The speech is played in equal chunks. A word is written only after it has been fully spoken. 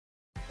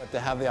But to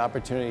have the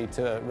opportunity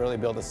to really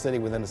build a city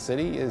within a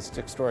city is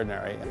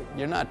extraordinary.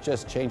 You're not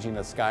just changing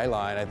the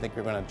skyline, I think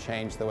you're going to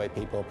change the way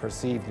people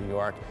perceive New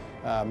York.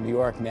 New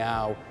York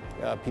now,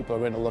 people are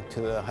going to look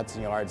to the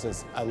Hudson Yards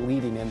as a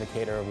leading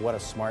indicator of what a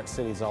smart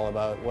city is all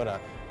about, what a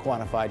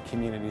quantified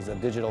community is, a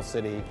digital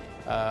city.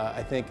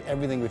 I think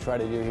everything we try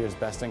to do here is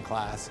best in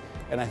class,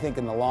 and I think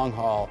in the long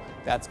haul,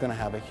 that's going to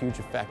have a huge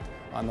effect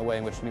on the way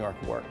in which New York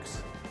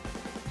works.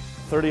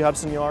 30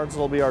 Hudson Yards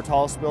will be our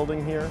tallest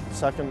building here,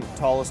 second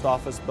tallest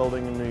office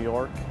building in New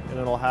York, and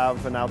it'll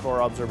have an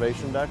outdoor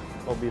observation deck.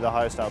 It'll be the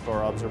highest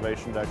outdoor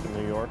observation deck in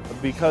New York.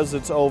 Because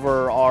it's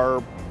over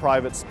our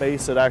private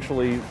space, it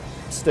actually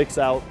sticks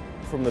out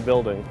from the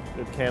building.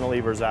 It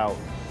cantilevers out.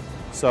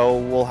 So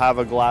we'll have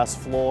a glass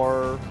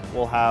floor,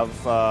 we'll have,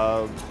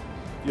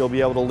 you'll be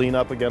able to lean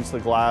up against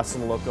the glass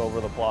and look over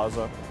the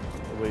plaza.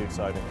 It'll be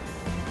exciting.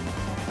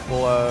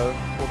 We'll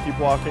keep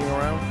walking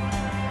around.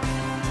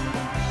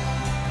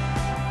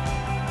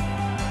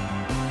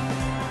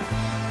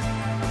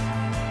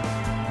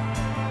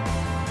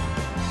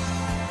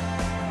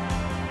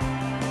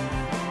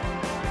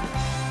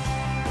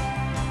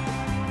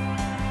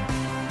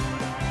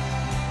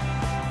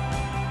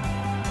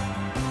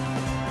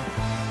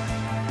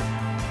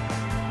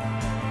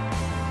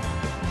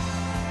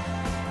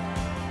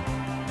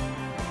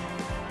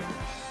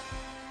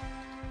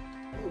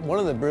 One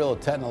of the real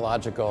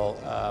technological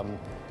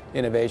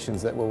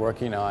innovations that we're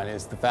working on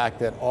is the fact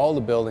that all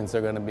the buildings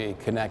are going to be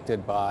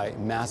connected by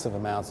massive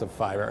amounts of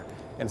fiber.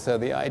 And so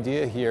the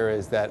idea here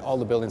is that all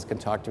the buildings can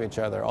talk to each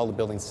other, all the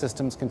building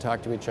systems can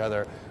talk to each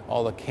other,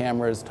 all the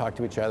cameras talk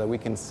to each other, we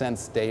can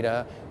sense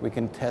data, we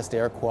can test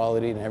air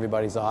quality in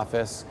everybody's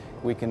office,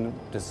 we can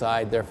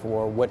decide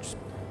therefore which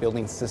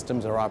building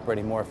systems are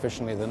operating more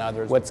efficiently than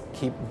others, what's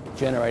keep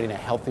generating a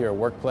healthier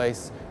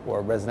workplace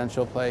or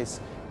residential place.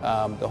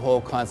 The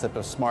whole concept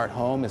of smart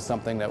home is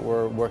something that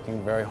we're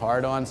working very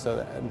hard on, so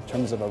that in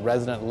terms of a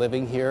resident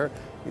living here,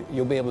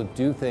 you'll be able to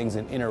do things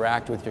and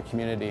interact with your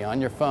community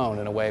on your phone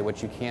in a way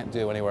which you can't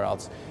do anywhere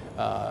else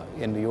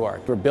in New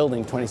York. We're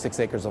building 26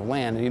 acres of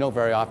land, and you don't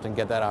very often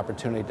get that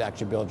opportunity to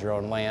actually build your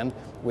own land.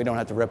 We don't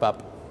have to rip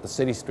up the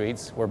city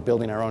streets, we're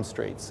building our own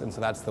streets, and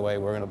so that's the way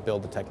we're going to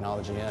build the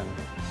technology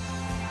in.